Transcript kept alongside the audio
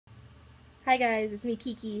Hi guys, it's me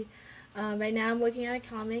Kiki. Right now I'm working on a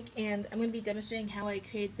comic and I'm going to be demonstrating how I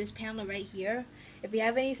create this panel right here. If you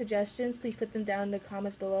have any suggestions, please put them down in the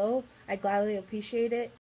comments below. I gladly appreciate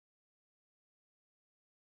it.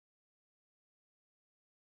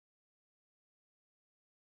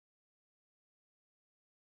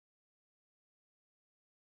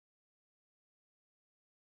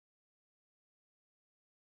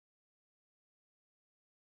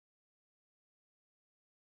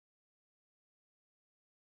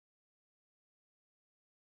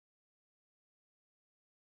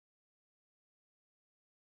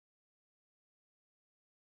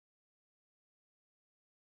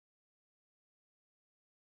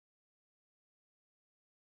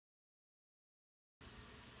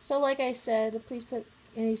 So like I said, please put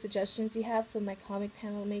any suggestions you have for my comic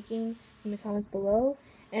panel making in the comments below.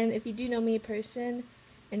 And if you do know me in person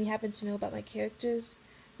and you happen to know about my characters,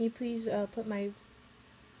 can you please put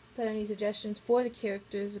any suggestions for the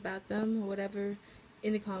characters about them or whatever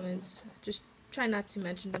in the comments. Just try not to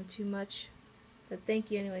mention them too much. But thank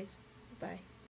you anyways. Bye.